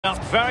Up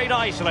very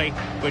nicely.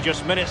 We're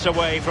just minutes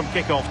away from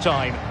kick-off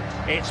time.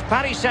 It's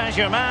Paris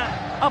Saint-Germain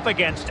up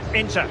against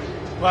Inter.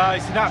 Well,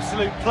 it's an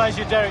absolute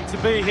pleasure, Derek, to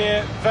be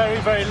here. Very,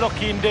 very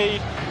lucky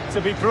indeed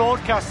to be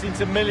broadcasting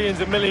to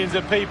millions and millions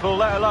of people,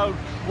 let alone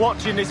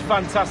watching this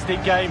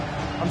fantastic game.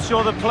 I'm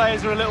sure the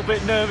players are a little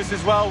bit nervous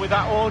as well with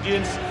that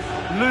audience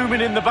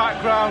looming in the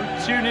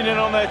background, tuning in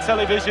on their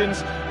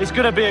televisions. It's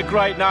going to be a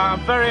great night.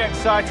 I'm very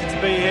excited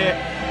to be here.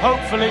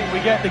 Hopefully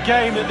we get the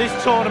game that this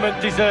tournament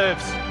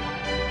deserves.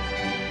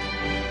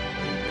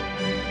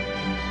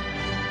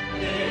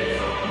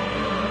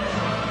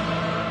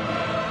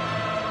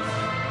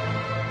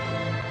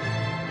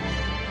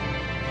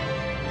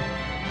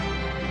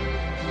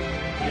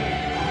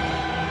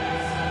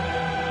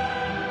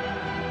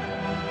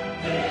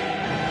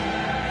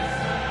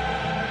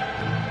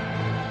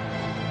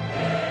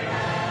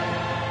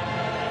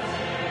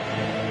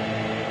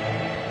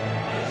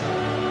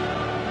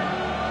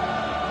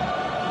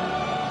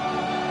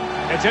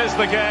 It is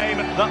the game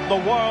that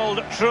the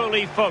world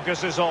truly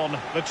focuses on.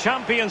 The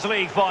Champions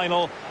League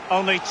final.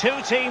 Only two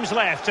teams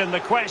left in the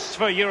quest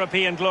for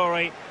European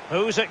glory.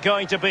 Who's it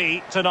going to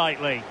be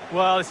tonight, Lee?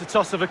 Well, it's a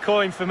toss of a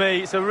coin for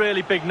me. It's a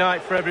really big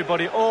night for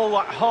everybody. All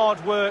that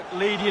hard work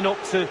leading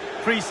up to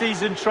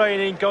pre-season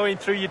training, going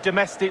through your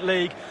domestic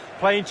league,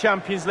 playing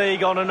Champions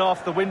League on and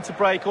off, the winter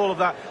break, all of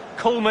that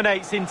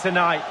culminates in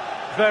tonight.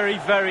 Very,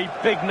 very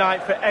big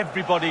night for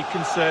everybody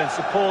concerned.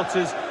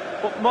 Supporters,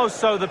 but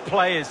most so the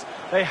players.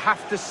 They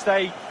have to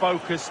stay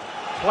focused,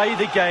 play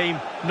the game,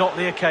 not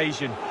the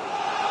occasion.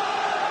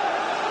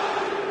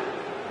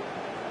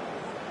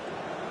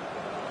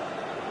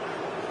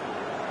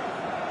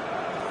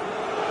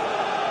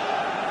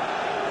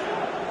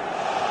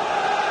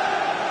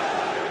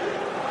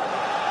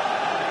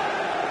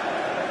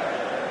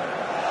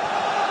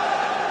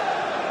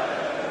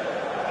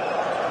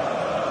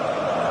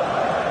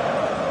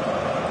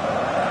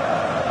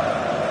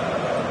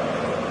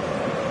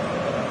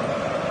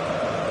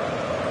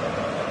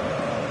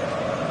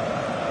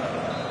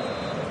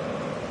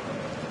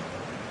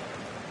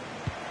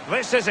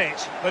 This is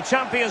it, the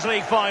Champions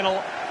League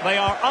final. They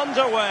are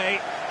underway.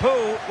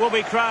 Who will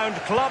be crowned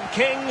Club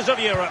Kings of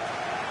Europe?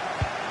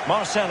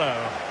 Marcelo.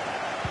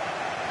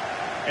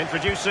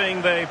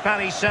 Introducing the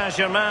Paris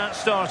Saint-Germain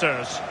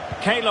starters.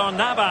 Keylor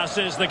Navas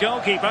is the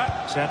goalkeeper.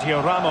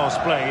 Sergio Ramos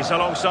plays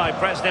alongside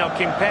Presnel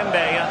Kimpembe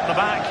at the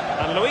back.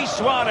 And Luis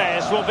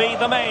Suarez will be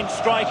the main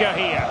striker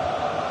here.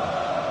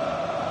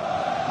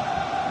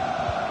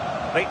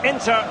 The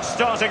Inter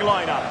starting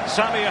lineup.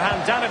 Samir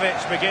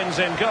Handanovic begins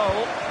in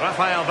goal.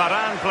 Rafael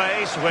Varane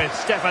plays with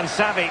Stefan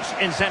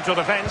Savic in central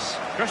defence.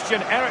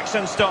 Christian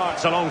Eriksen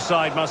starts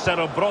alongside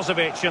Marcelo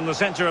Brozovic in the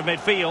centre of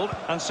midfield.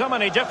 And so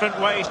many different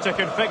ways to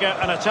configure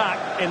an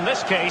attack. In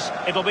this case,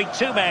 it'll be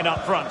two men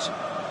up front.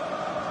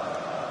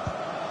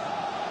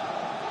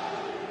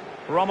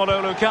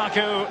 Romelu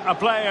Lukaku, a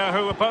player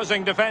who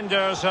opposing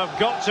defenders have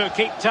got to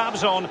keep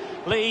tabs on.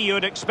 Lee,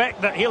 you'd expect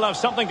that he'll have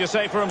something to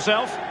say for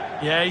himself.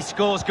 Yeah, he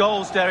scores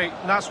goals, Derek.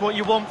 And that's what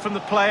you want from the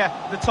player,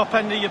 the top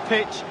end of your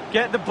pitch.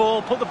 Get the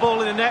ball, put the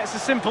ball in the net. It's a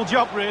simple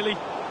job, really.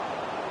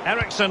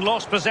 Eriksen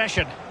lost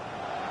possession.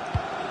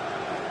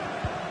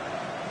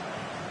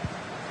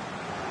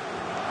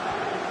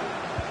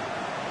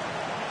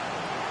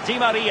 Di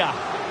Maria.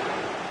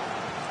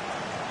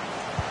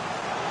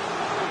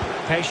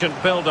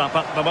 Patient build-up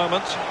at the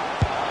moment.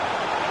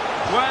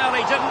 Well,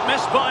 he didn't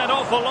miss by an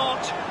awful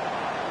lot.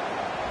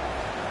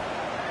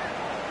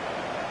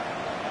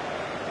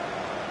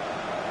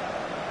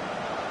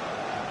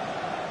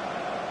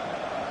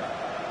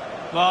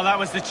 Well, that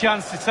was the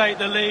chance to take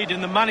the lead,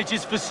 and the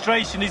manager's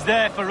frustration is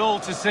there for all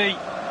to see.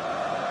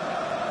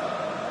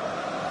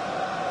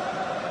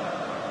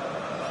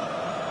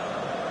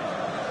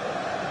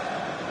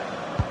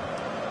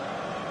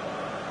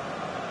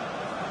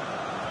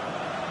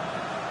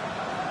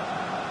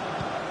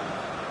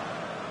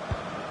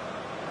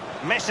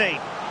 Messi.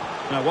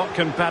 Now, what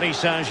can Paris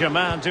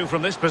Saint-Germain do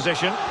from this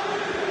position?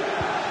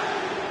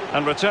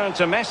 And return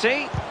to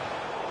Messi.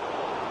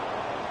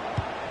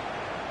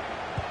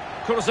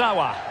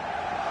 Kurzawa.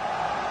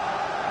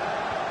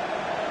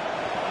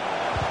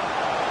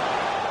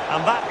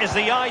 And that is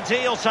the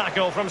ideal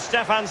tackle from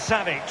Stefan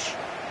Savic.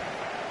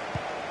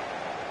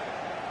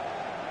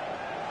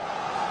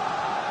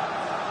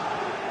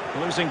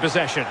 Losing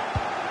possession.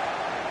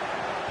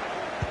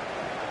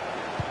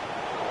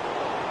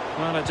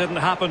 Well, it didn't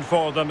happen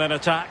for them in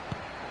attack.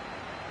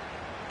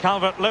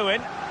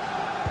 Calvert-Lewin.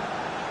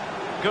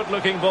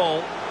 Good-looking ball.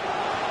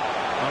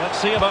 Well, let's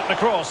see about the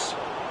cross.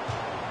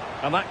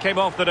 And that came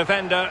off the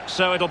defender,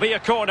 so it'll be a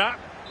corner.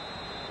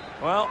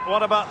 Well,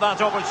 what about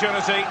that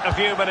opportunity a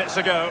few minutes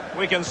ago?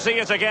 We can see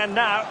it again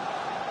now.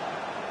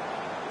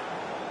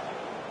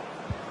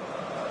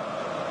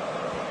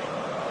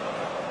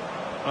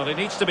 Well, he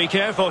needs to be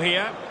careful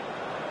here.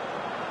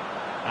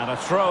 And a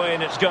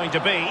throw-in it's going to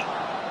be.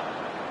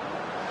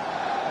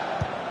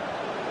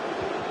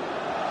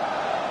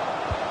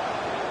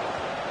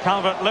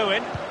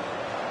 Calvert-Lewin.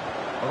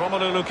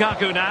 Romelu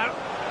Lukaku now.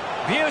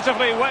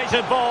 Beautifully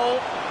weighted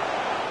ball.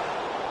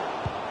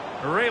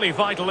 Really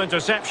vital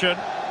interception.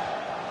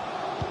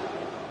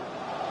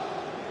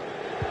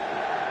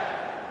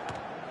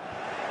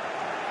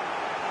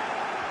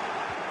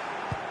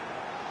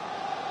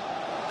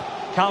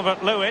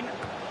 Calvert-Lewin.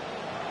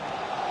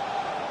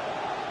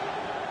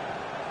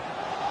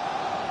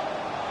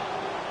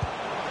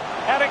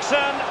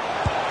 Eriksen.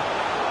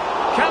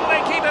 Can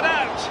they keep it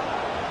out?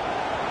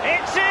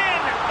 It's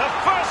in! The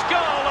first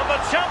goal of the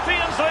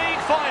Champions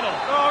League final.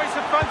 Oh, it's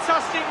a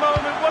fantastic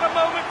moment. What a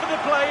moment for the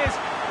players.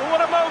 And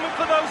what a moment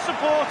for those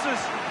supporters.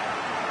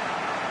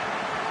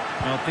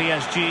 Well,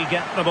 PSG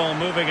get the ball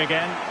moving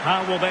again.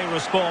 How will they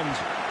respond?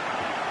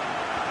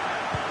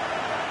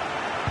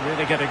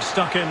 Really getting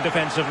stuck in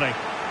defensively.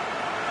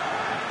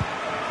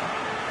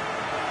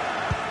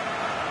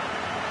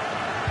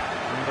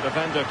 And the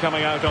defender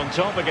coming out on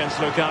top against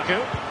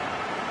Lukaku.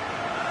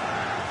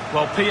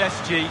 Well,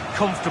 PSG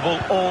comfortable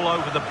all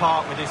over the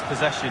park with this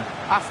possession.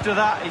 After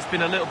that, it's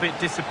been a little bit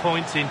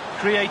disappointing.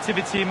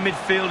 Creativity in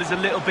midfield is a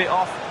little bit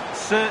off.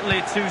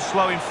 Certainly too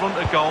slow in front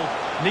of goal.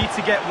 Need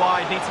to get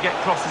wide, need to get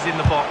crosses in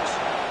the box.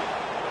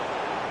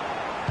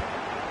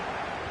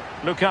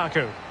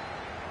 Lukaku.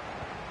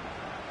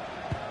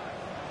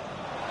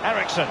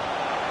 Eriksen.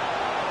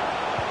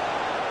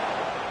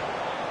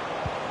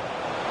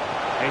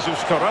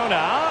 Jesus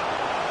Corona.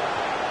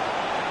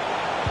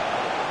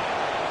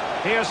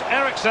 Here's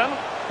Eriksen.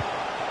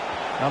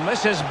 And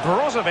this is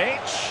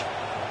Brozovic.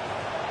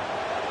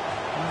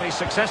 And they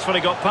successfully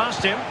got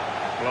past him.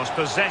 Lost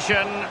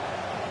possession.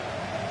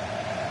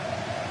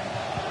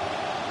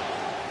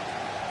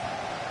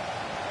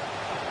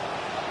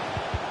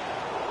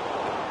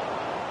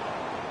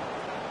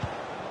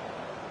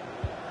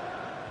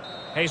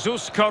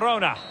 Jesus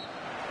Corona.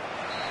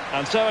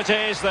 And so it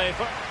is, they've...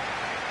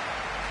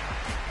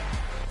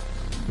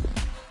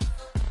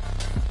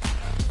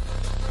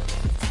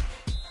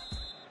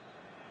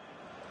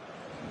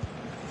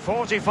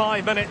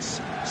 45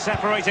 minutes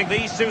separating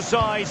these two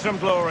sides from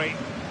glory.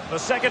 The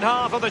second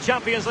half of the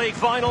Champions League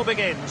final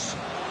begins.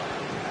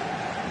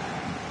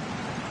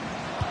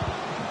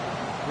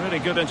 Really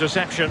good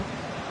interception.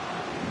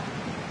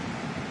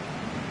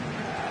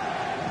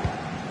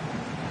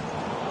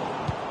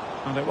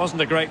 And it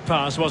wasn't a great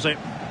pass, was it?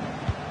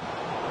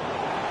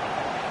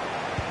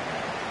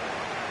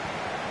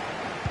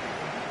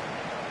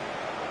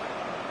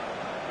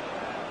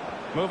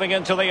 Moving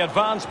into the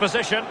advanced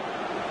position.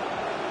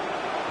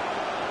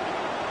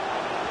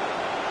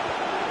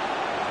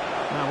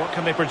 Now, what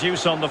can they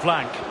produce on the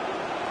flank?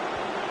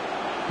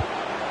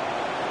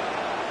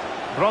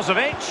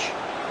 Brozovic.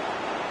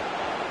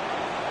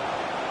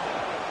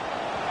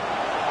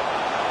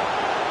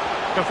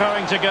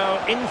 Preferring to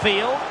go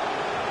infield.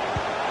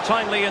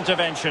 Timely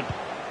intervention.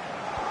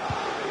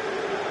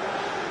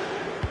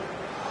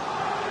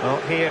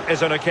 Well, here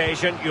is an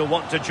occasion you'll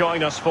want to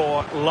join us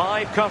for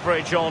live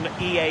coverage on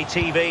EA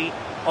TV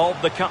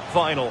of the Cup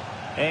final.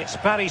 It's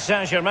Paris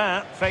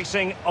Saint-Germain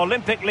facing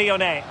Olympique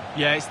Lyonnais.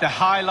 Yeah, it's the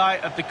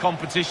highlight of the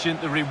competition,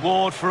 the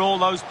reward for all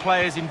those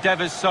players'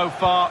 endeavours so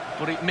far,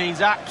 but it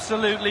means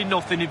absolutely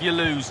nothing if you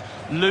lose.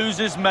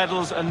 Losers'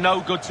 medals are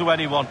no good to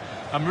anyone.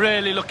 I'm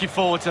really looking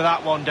forward to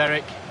that one,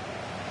 Derek.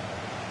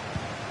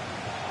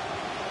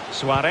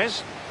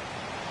 Suarez.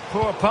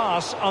 Poor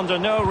pass under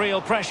no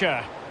real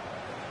pressure.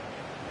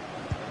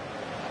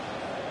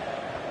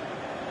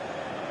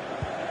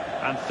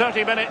 And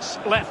 30 minutes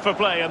left for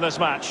play in this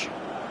match.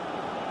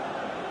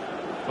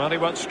 Well, he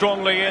went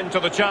strongly into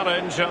the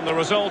challenge, and the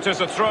result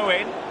is a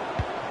throw-in.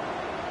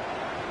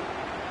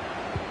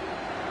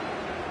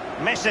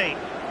 Messi.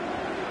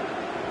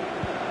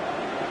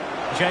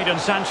 Jadon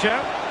Sancho.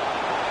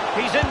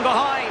 He's in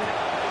behind.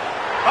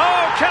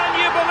 Oh, can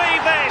you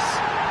believe this?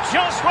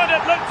 Just when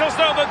it looked as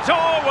though the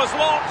door was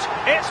locked,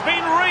 it's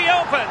been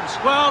reopened.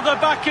 Well, they're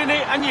back in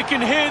it, and you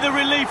can hear the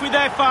relief with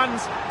their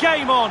fans.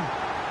 Game on.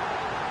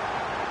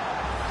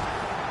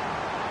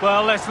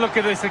 Well, let's look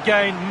at this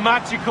again.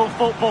 Magical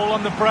football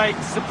on the break.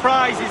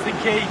 Surprise is the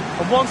key.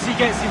 And once he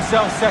gets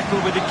himself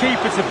settled with the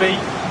keeper to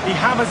beat, he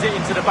hammers it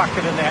into the back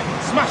of the net.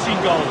 Smashing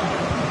goal.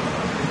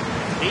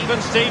 Even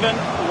Steven,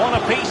 one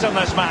apiece in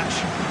this match.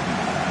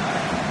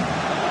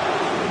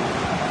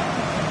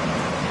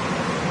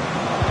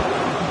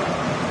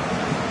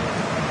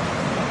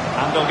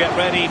 And they'll get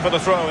ready for the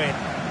throw-in.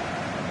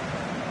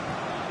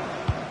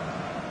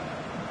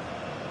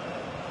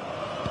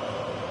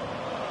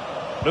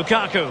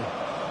 Lukaku.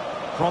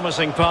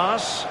 Promising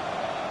pass.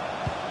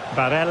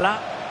 Barella.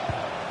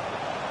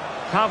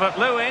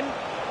 Calvert-Lewin.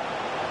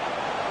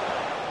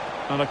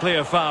 Not a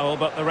clear foul,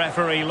 but the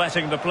referee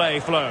letting the play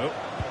flow.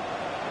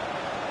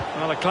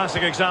 Well, a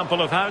classic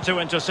example of how to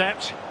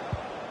intercept.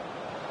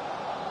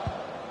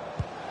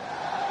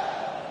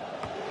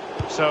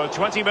 So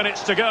 20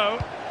 minutes to go.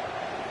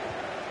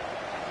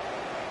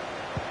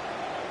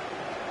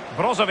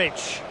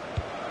 Brozovic.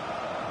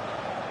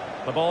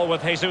 The ball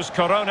with Jesus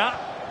Corona.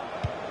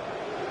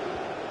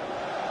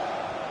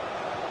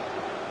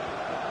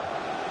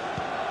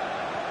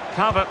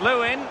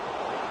 Calvert-Lewin.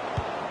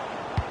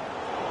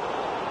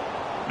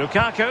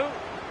 Lukaku.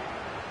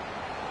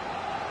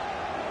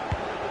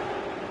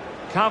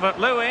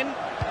 Calvert-Lewin.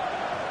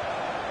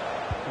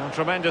 And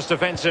tremendous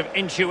defensive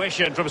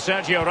intuition from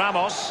Sergio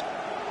Ramos.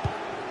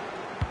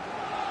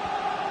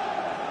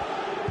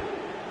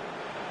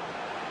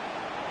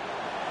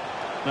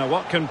 Now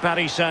what can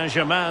Paris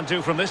Saint-Germain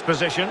do from this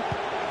position?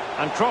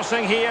 And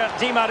crossing here,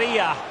 Di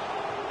Maria.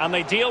 And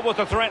they deal with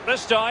the threat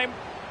this time.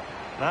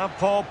 Now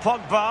Paul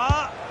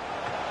Pogba.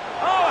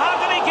 Oh, how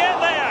did he get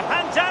there?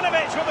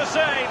 Handanovic with the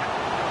save.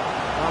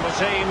 Well, the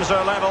teams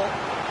are level,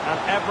 and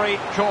every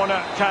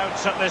corner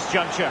counts at this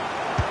juncture.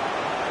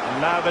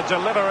 And now the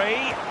delivery.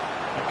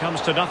 It comes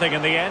to nothing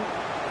in the end.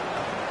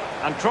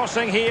 And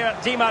crossing here,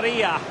 Di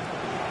Maria.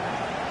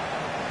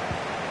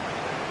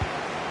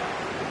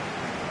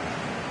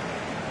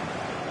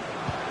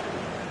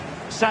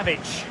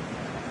 Savic.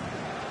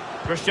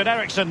 Christian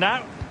Eriksen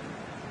now.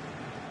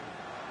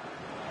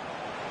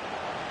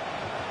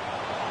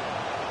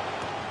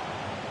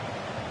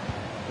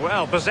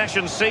 Well,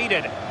 possession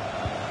ceded.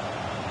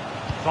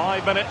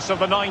 5 minutes of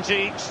the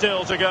 90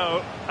 still to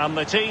go, and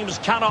the teams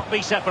cannot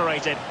be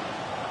separated.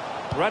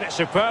 Read it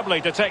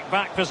superbly to take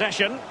back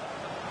possession.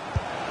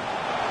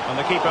 And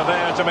the keeper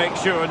there to make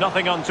sure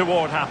nothing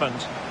untoward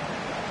happened.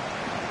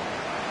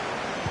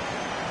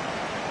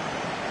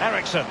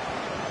 Eriksen.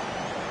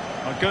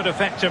 A good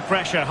effective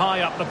pressure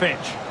high up the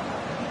pitch.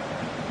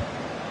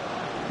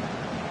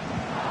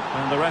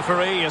 And the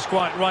referee is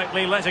quite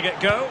rightly letting it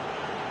go.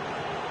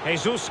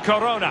 Jesus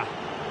Corona.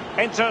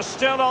 Inter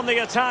still on the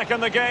attack in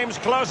the game's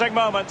closing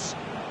moments.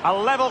 A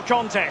level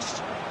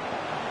contest.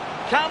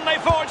 Can they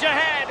forge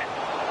ahead?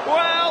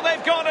 Well,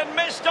 they've gone and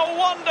missed a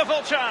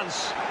wonderful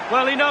chance.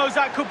 Well, he knows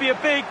that could be a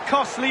big,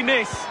 costly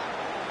miss.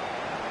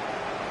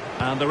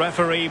 And the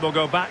referee will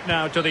go back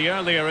now to the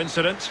earlier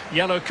incident.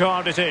 Yellow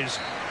card it is.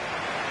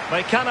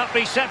 They cannot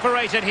be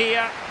separated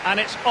here, and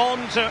it's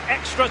on to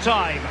extra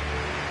time.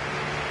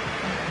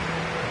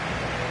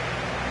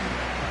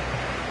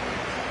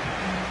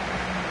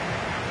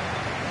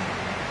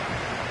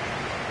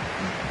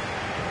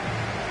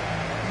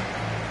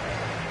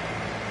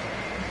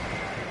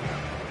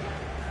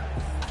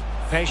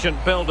 Patient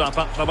build-up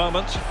at the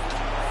moment.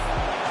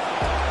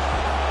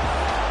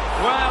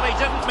 Well, he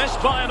didn't miss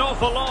by an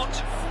awful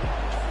lot.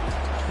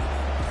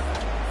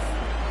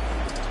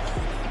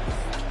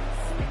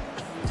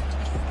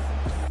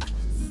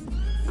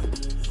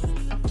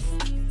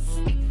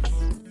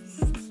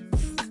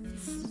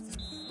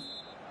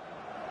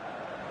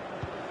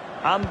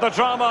 And the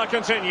drama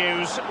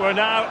continues. We're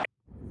now...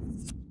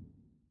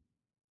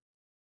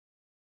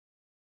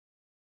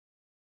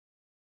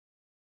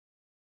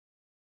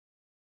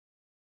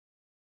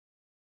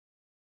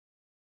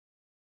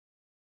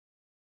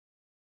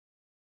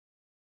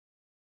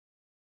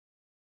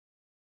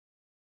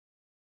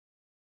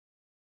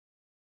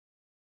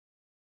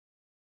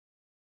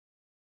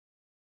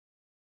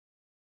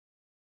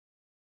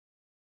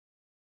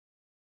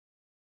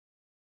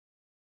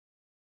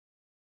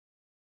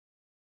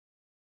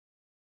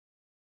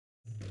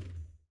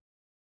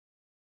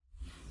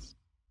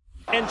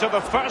 into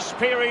the first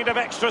period of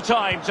extra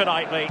time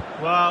tonight, Lee.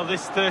 Well,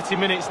 this 30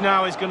 minutes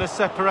now is going to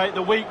separate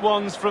the weak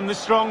ones from the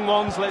strong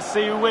ones. Let's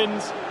see who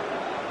wins.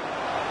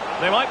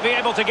 They might be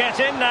able to get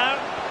in now.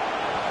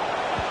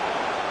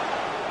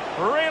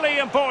 Really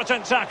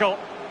important tackle.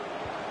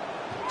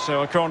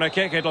 So a corner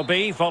kick it'll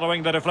be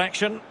following the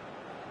deflection.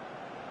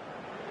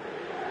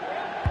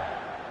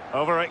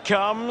 Over it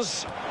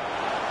comes.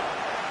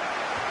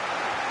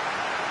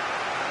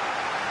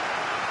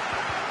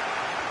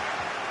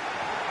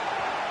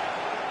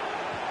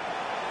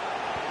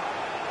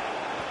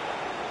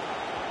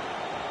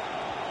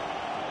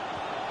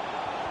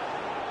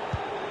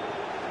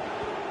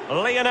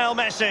 Lionel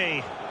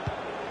Messi.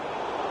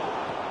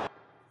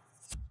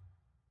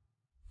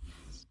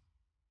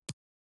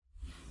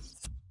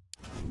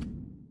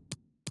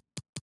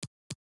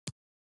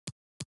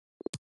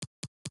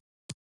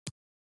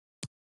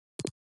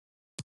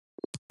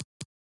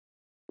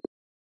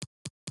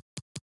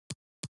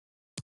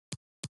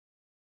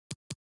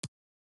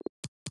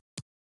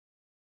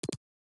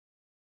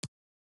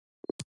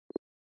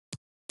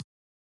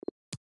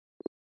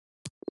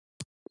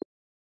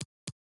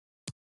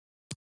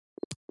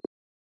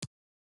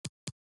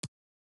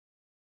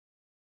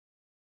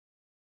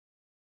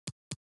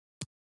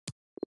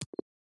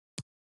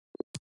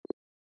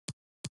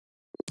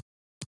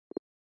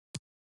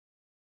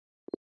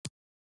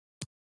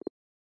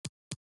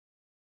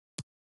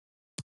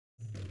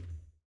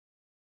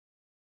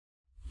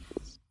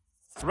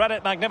 Read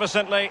it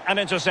magnificently and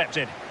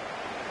intercepted.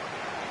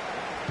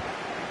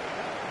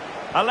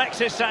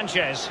 Alexis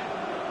Sanchez.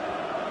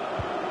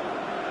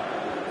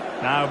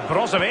 Now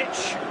Brozovic.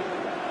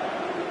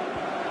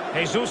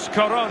 Jesus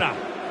Corona.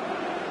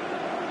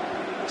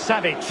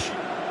 Savic.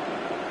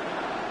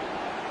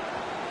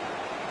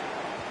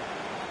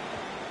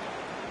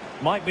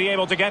 Might be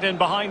able to get in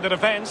behind the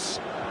defence.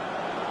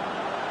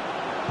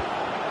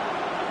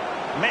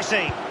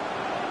 Messi.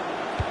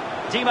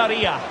 Di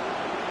Maria.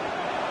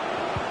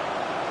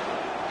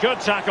 Good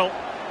tackle.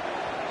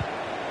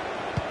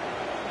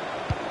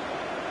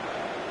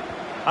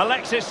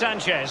 Alexis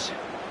Sanchez.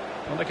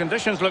 Well, the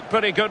conditions look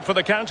pretty good for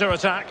the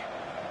counter-attack.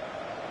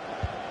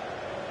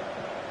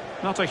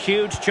 Not a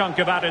huge chunk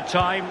of added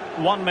time.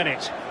 1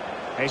 minute.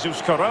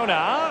 Jesus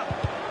Corona.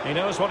 He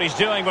knows what he's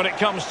doing when it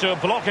comes to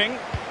blocking.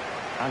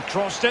 And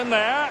crossed in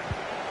there.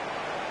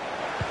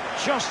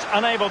 Just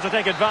unable to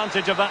take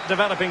advantage of that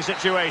developing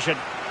situation.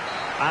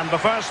 And the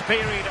first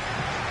period.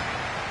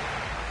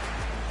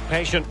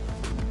 Patient.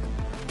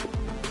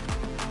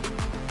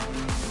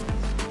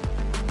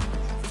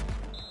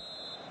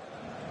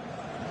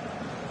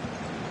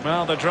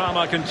 Well, the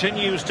drama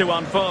continues to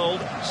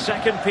unfold.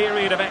 Second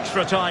period of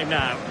extra time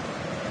now.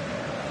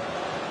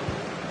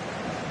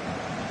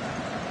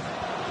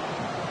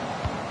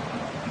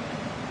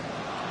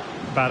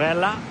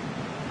 Barella.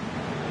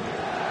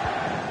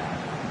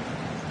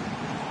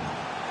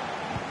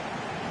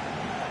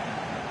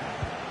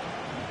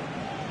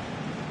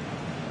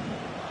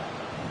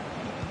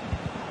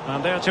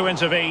 And there to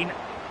intervene.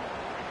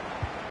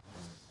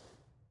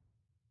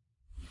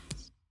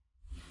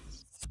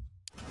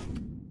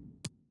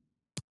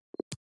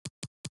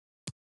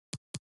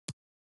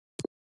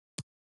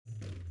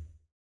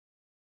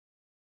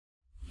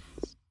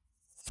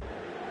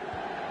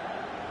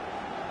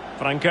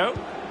 Franco.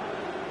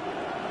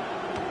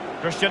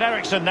 Christian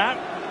Eriksen now.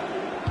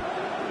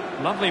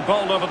 Lovely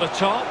ball over the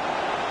top.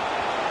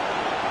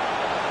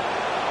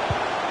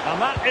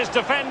 And that is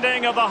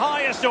defending of the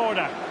highest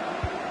order.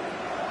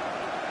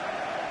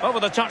 Over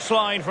the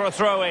touchline for a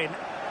throw-in.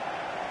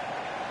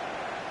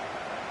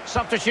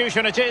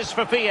 Substitution it is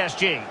for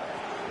PSG.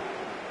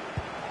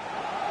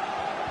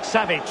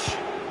 Savic.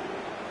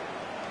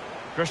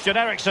 Christian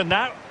Eriksen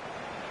now.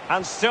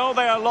 And still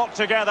they are locked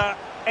together.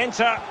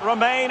 Inter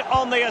remain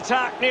on the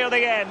attack near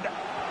the end.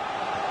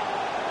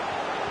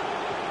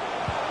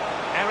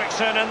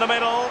 Eriksen in the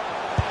middle.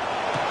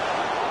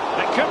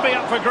 It could be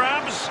up for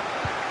grabs.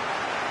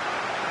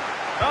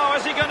 Oh,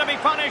 is he going to be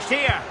punished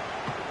here?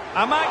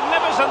 A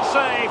magnificent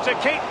save to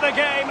keep the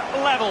game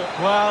level.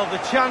 Well, the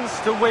chance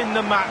to win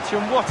the match,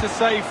 and what a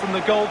save from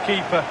the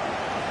goalkeeper.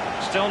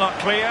 Still not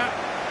clear.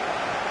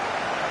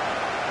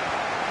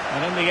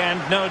 And in the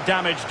end, no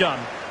damage done.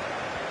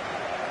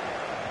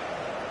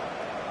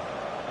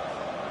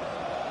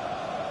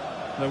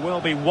 There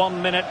will be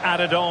 1 minute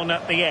added on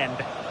at the end.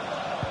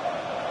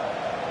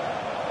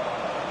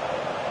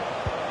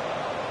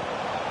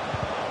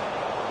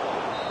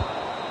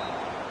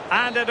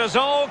 And it has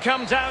all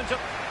come down to...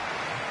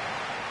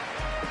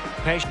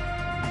 Patient.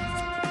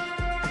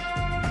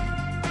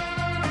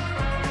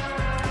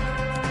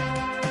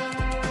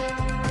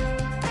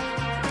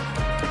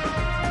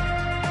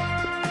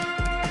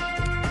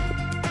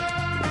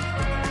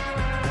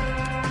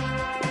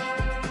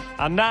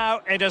 And now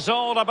it is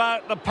all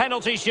about the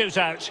penalty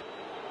shootout.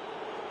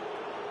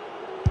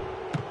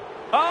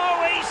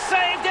 Oh, he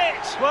saved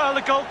it! Well,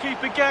 the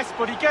goalkeeper guessed,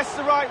 but he guessed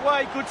the right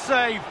way. Good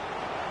save.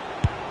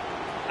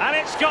 And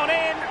it's gone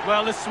in.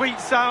 Well, the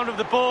sweet sound of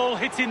the ball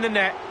hitting the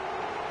net.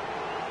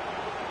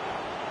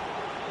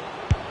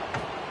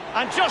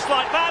 And just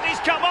like that, he's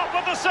come up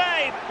with the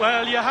save.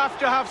 Well, you have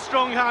to have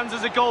strong hands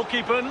as a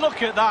goalkeeper, and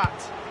look at that.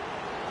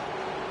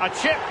 A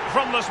chip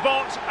from the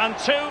spot and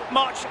too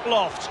much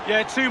loft.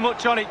 Yeah, too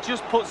much on it.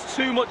 Just puts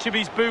too much of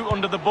his boot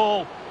under the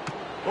ball.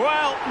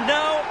 Well,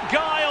 no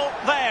guile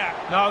there.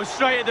 No,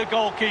 straight at the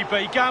goalkeeper.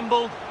 He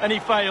gambled and he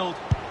failed.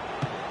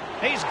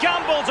 He's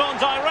gambled on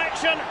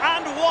direction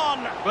and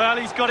won. Well,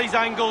 he's got his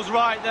angles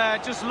right there.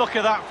 Just look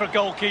at that for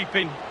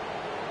goalkeeping.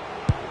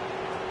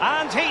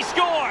 And he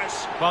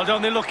scores. Well,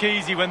 don't they look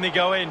easy when they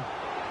go in?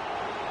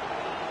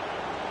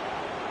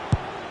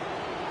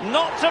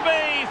 Not to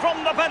be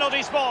from the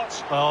penalty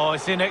spot. Oh,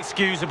 it's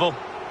inexcusable.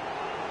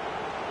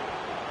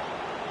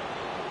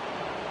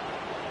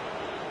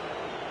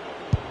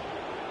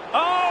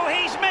 Oh,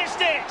 he's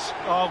missed it.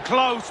 Oh,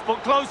 close,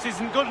 but close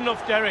isn't good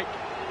enough, Derek.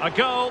 A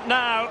goal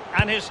now,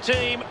 and his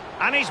team,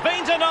 and he's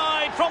been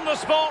denied from the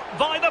spot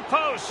by the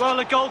post. Well,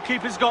 the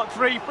goalkeeper's got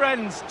 3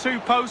 friends, 2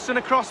 posts and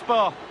a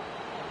crossbar.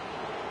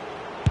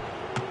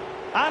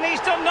 And he's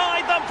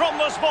denied them from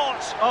the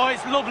spot. Oh,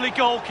 it's lovely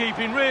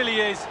goalkeeping,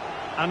 really is.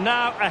 And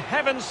now a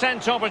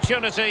heaven-sent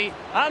opportunity,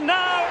 and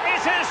now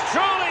it is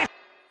truly...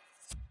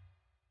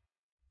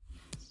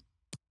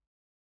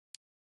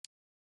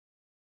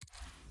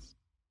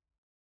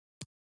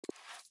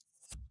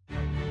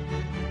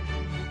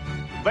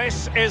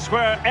 This is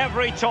where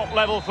every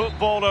top-level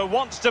footballer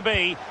wants to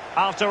be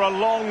after a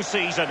long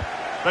season.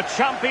 The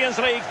Champions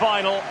League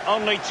final,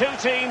 only 2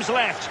 teams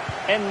left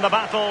in the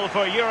battle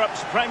for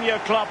Europe's Premier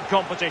Club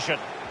competition.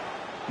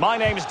 My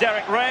name's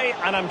Derek Ray,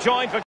 and I'm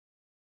joined for...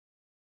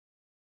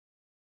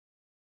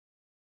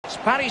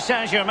 Paris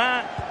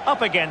Saint-Germain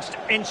up against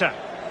Inter.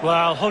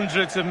 Well,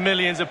 hundreds of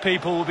millions of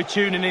people will be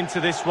tuning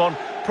into this one.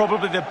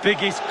 Probably the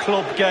biggest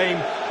club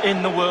game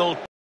in the world.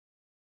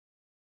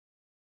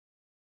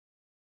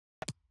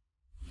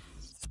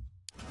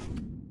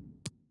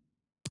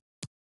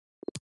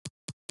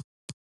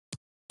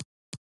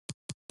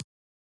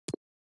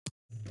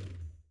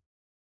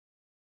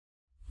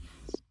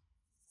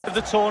 Of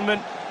the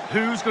tournament,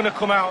 who's going to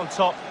come out on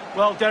top?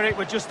 Well, Derek,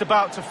 we're just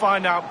about to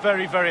find out.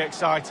 Very, very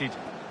excited.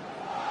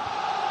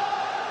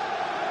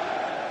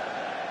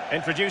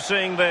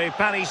 Introducing the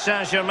Paris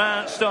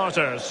Saint-Germain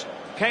starters.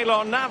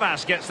 Keylor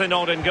Navas gets the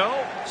nod in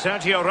goal.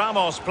 Sergio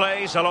Ramos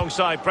plays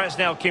alongside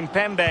Presnel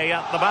Kimpembe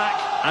at the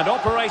back. And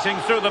operating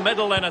through the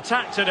middle in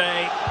attack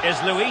today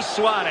is Luis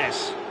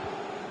Suarez.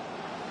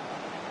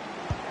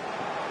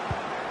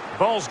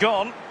 Ball's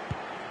gone.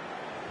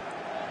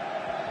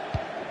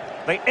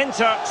 The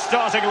Inter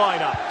starting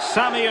lineup.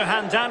 Samir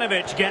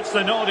Handanovic gets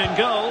the nod in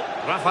goal.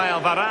 Rafael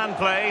Varane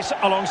plays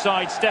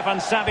alongside Stefan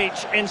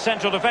Savic in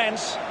central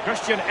defence.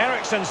 Christian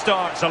Eriksen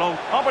starts along.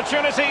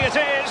 Opportunity it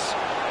is.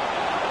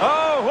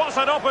 Oh, what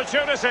an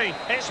opportunity.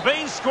 It's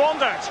been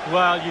squandered.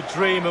 Well, you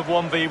dream of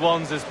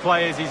 1v1s as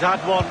players. He's had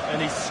one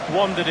and he's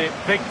squandered it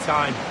big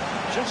time.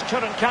 Just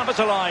couldn't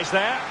capitalise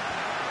there.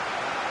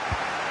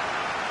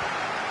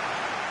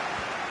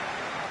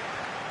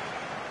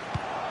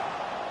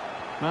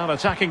 Well,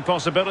 attacking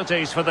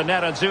possibilities for the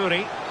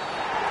Nerazzurri.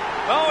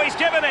 Oh, he's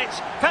given it.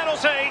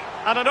 Penalty.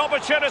 And an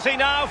opportunity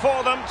now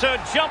for them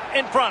to jump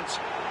in front.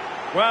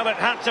 Well, it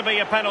had to be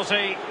a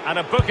penalty and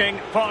a booking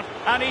pot.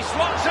 And he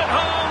slots it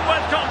home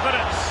with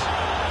confidence.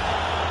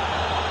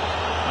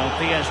 Well,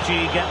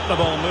 PSG get the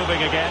ball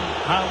moving again.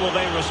 How will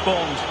they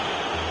respond?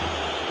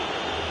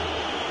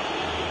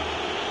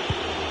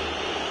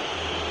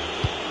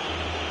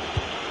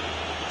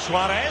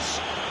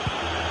 Suarez.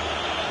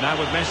 Now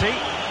with Messi.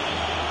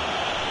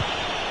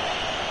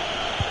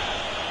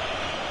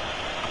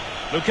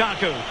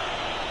 Lukaku.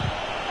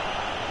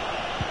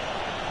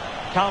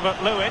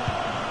 Calvert-Lewin.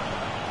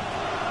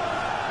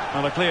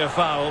 Well, a clear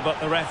foul, but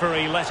the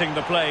referee letting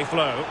the play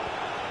flow.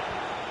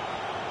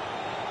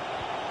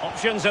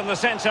 Options in the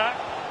centre.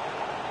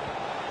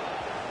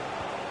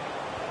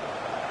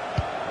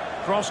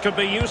 Cross could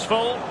be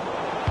useful.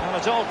 Well,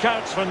 it all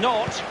counts for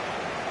naught.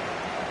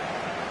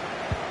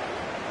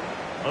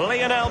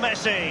 Lionel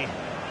Messi.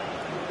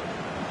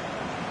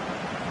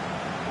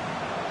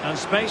 And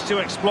space to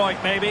exploit,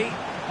 maybe.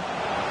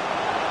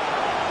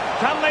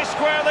 Can they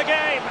square the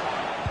game?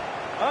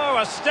 Oh,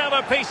 a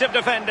stellar piece of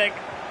defending.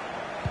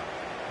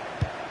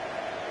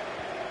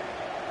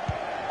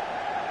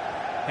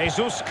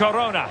 Jesus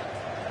Corona.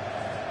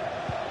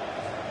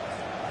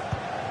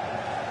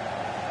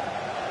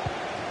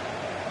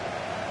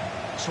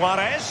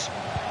 Suarez.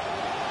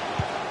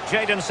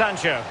 Jadon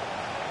Sancho.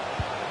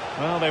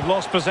 Well, they've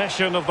lost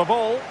possession of the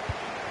ball.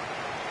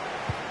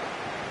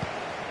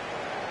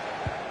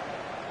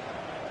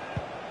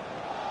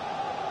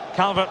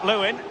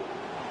 Calvert-Lewin.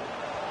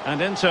 And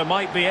Inter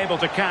might be able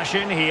to cash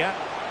in here.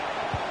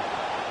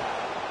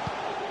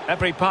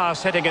 Every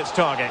pass hitting its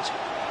target.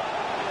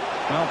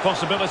 Well,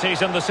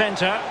 possibilities in the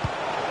centre.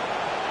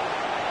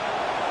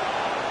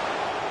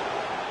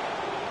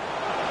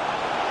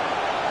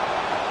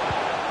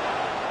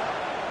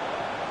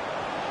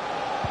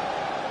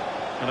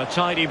 And a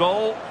tidy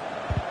ball.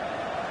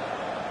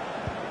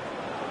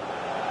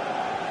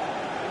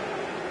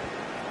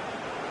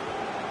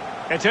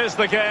 It is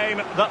the game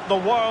that the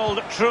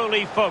world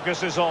truly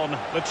focuses on.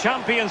 The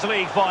Champions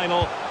League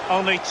final.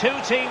 Only two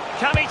teams.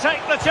 Can he take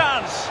the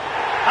chance?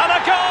 And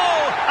a goal!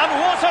 And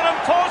what an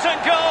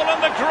important goal in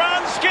the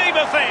grand scheme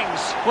of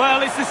things. Well,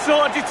 it's the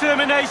sort of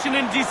determination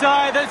and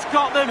desire that's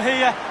got them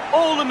here.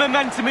 All the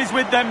momentum is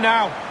with them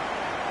now.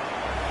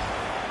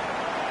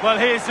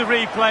 Well, here's the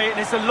replay, and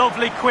it's a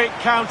lovely, quick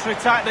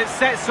counter-attack that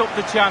sets up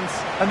the chance.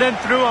 And then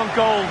through on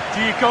goal.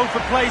 Do you go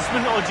for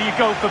placement or do you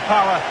go for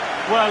power?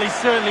 Well, he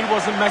certainly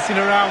wasn't messing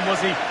around,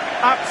 was he?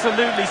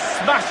 Absolutely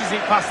smashes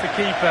it past the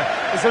keeper.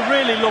 It's a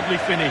really lovely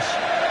finish.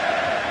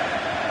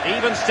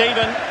 Even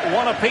Steven,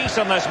 one apiece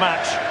on this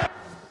match.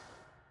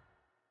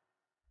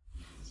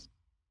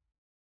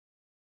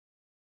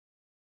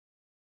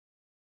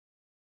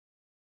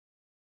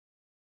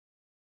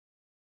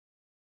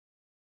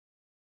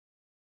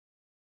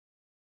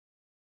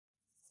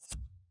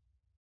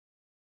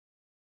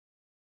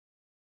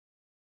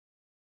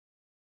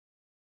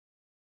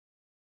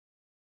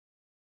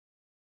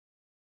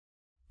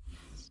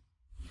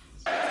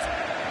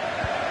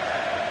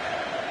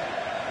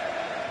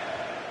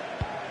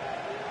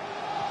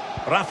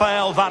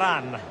 Rafael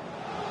Varane.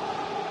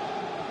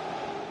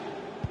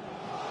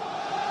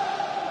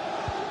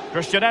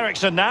 Christian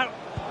Eriksen now.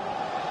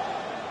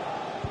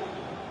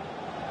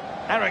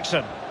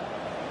 Eriksen.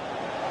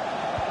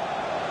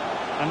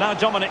 And now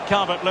Dominic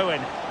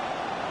Calvert-Lewin.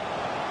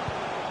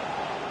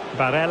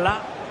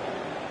 Barella.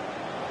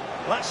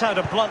 That's how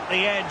to blunt the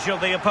edge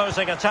of the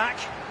opposing attack.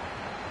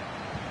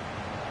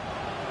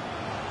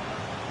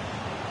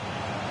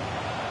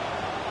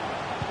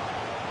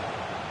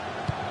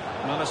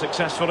 Not a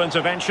successful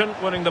intervention,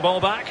 winning the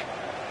ball back.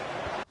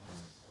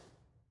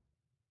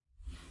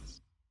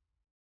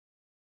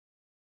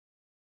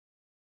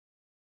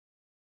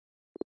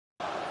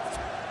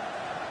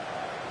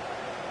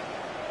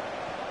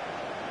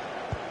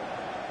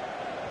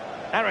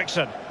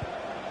 Eriksen.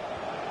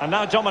 And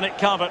now Dominic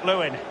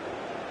Calvert-Lewin.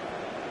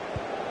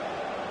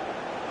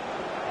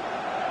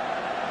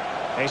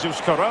 Jesus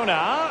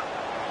Corona.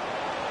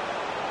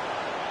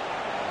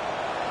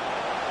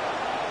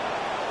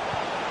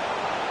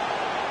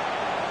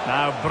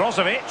 Now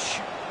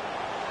Brozovic.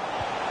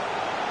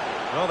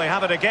 Well, they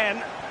have it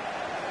again.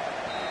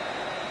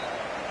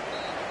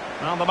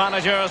 And the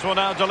managers will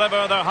now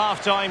deliver their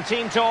half-time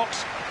team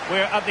talks.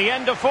 We're at the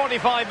end of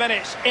 45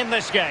 minutes in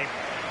this game.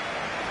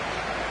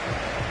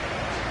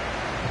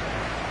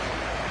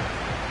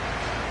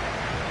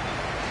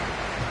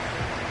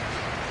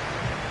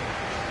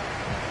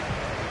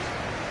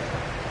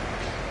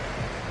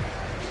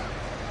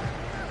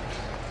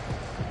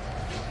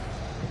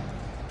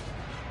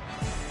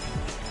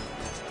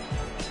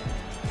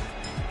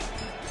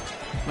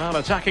 Well,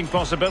 attacking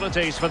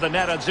possibilities for the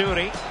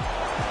Nerazzurri.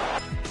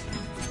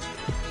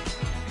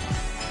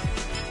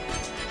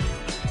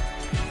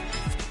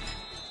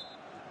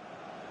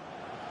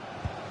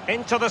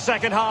 Into the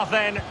second half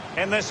then,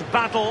 in this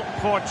battle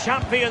for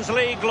Champions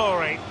League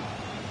glory.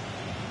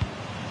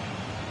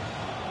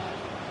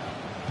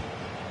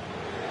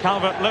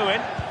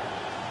 Calvert-Lewin.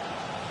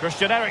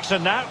 Christian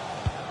Eriksen now.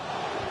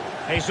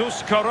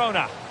 Jesus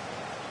Corona.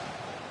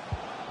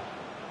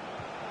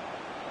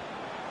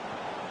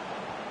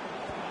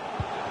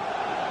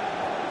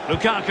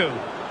 Lukaku.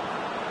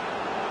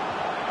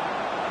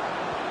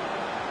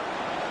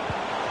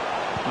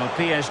 Well,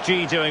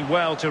 PSG doing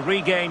well to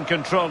regain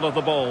control of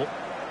the ball.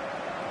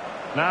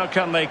 Now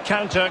can they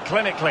counter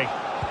clinically?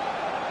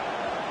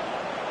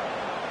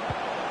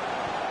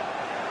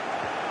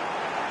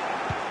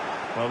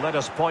 Well, let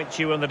us point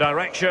you in the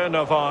direction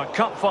of our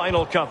cup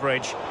final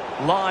coverage,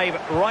 live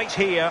right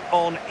here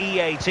on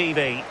EA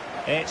TV.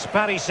 It's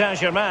Paris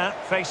Saint-Germain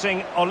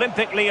facing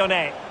Olympique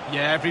Lyonnais.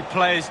 Yeah, every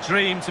player's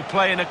dream to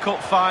play in a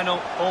cup final.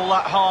 All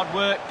that hard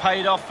work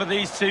paid off for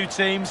these two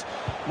teams.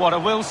 What I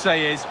will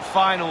say is,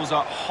 finals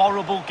are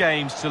horrible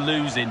games to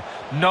lose in.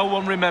 No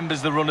one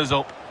remembers the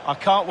runners-up. I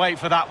can't wait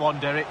for that one,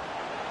 Derek.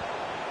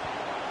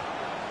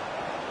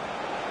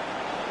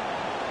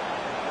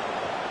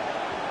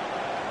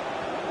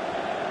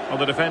 Well,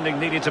 the defending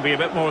needed to be a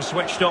bit more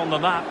switched on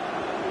than that.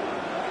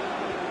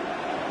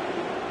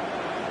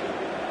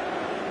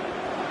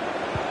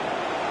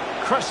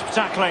 Crisp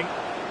tackling.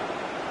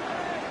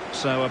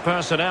 So a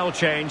personnel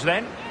change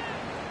then.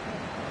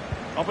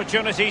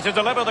 Opportunity to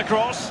deliver the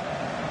cross.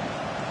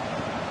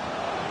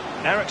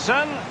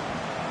 Eriksen.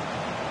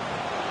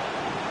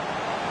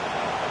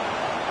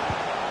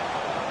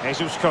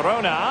 Jesus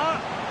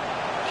Corona.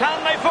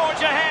 Can they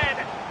forge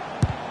ahead?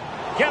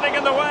 Getting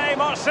in the way,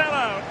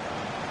 Marcelo.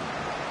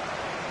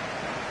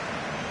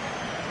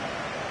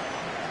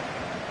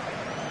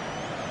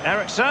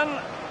 Eriksen.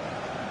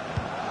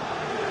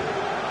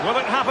 Will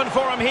it happen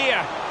for him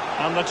here?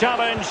 And the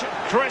challenge,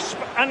 crisp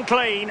and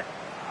clean.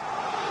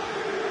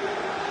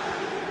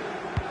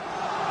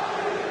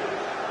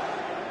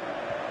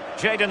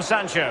 Jadon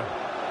Sancho.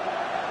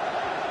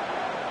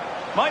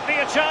 Might be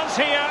a chance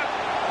here.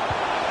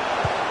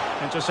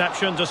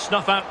 Interception to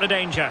snuff out the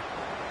danger.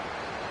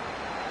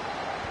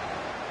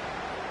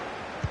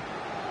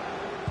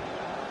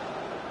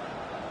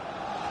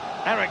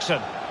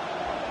 Eriksen.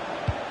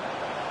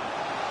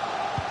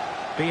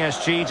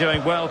 PSG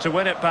doing well to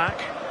win it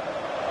back.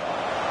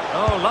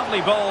 Oh,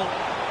 lovely ball.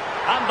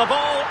 And the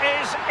ball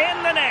is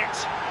in the net.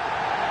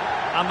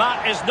 And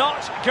that is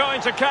not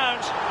going to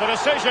count. The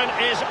decision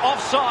is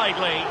offside,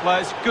 Lee.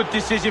 Well, it's a good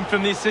decision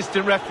from the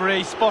assistant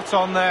referee. Spot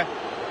on there.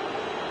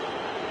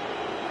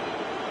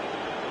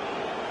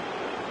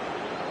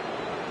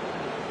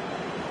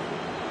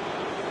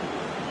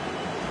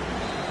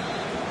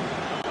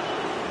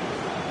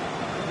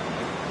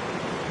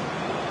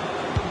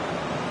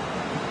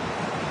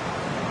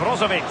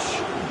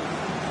 Brozovic.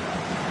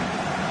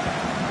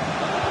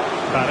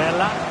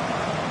 Barella.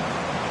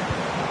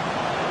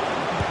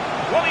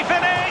 Will he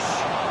finish?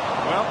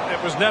 Well,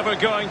 it was never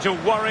going to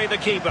worry the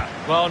keeper.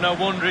 Well, no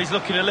wonder he's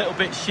looking a little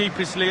bit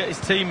sheepishly at his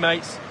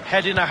teammates.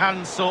 Head in a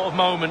hand sort of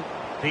moment.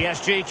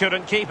 PSG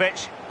couldn't keep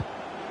it.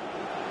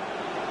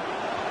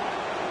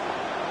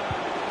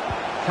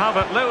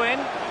 Calvert-Lewin.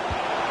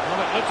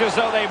 Well, it looked as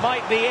though they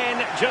might be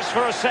in just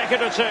for a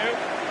second or two.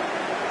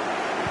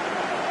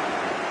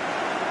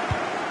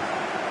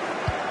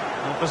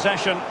 Well,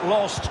 possession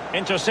lost,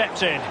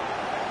 intercepted.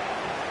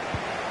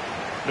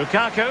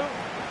 Lukaku.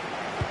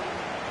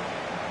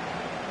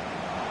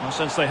 Well,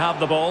 since they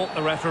have the ball,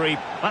 the referee...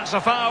 That's a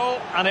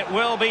foul, and it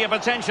will be a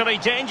potentially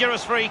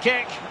dangerous free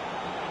kick.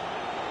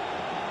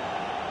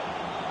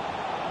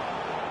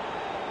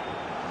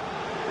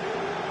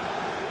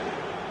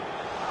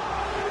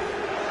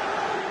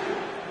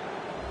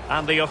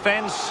 And the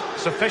offence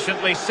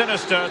sufficiently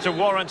sinister to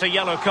warrant a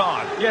yellow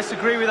card. Yes,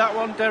 agree with that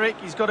one, Derek.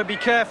 He's got to be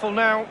careful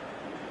now.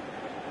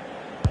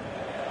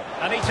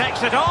 And he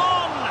takes it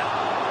on!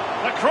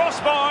 The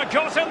crossbar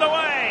got in the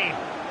way!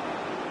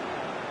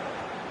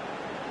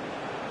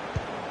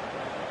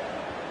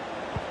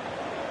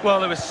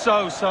 Well, they were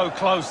so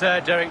close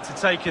there, Derek, to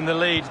taking the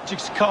lead.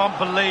 Just can't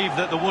believe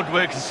that the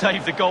woodwork can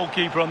save the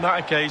goalkeeper on that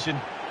occasion.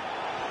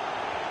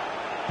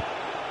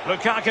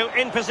 Lukaku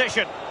in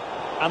position.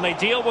 And they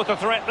deal with the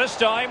threat this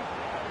time.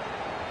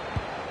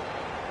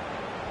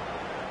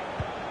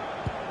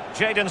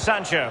 Jadon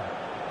Sancho.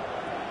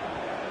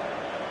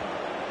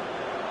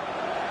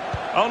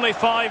 Only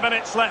 5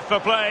 minutes left for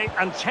play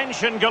and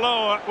tension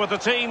galore with the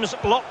teams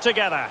locked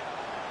together.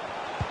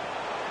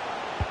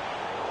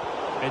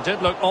 It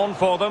did look on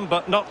for them,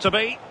 but not to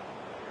be.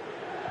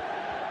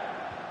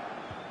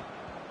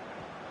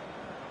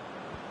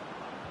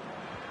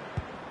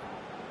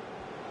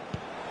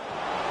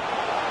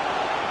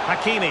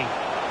 Hakimi.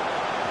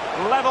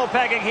 Level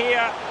pegging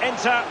here.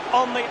 Inter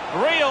on the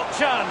real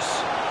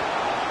chance.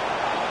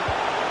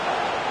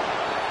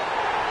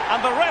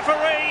 And the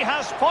referee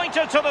has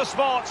pointed to the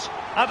spot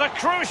at a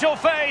crucial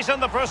phase in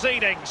the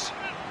proceedings.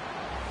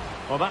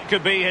 Well, that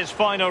could be his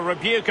final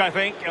rebuke, I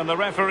think, and the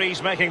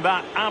referee's making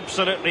that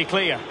absolutely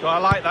clear. Well, I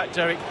like that,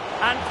 Derek.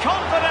 And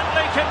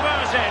confidently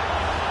converted.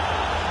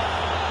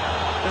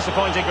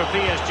 Disappointing for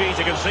PSG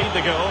to concede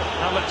the goal.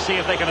 Now let's see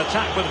if they can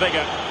attack with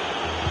vigour.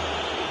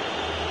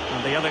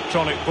 And the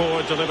electronic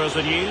board delivers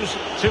the news.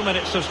 2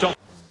 minutes of stoppage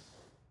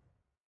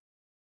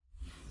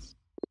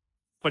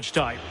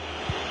time.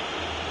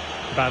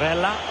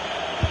 Barella.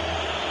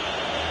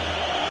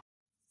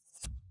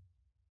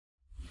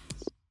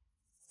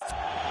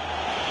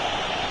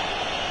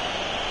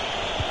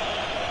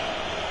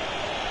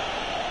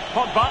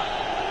 Pogba.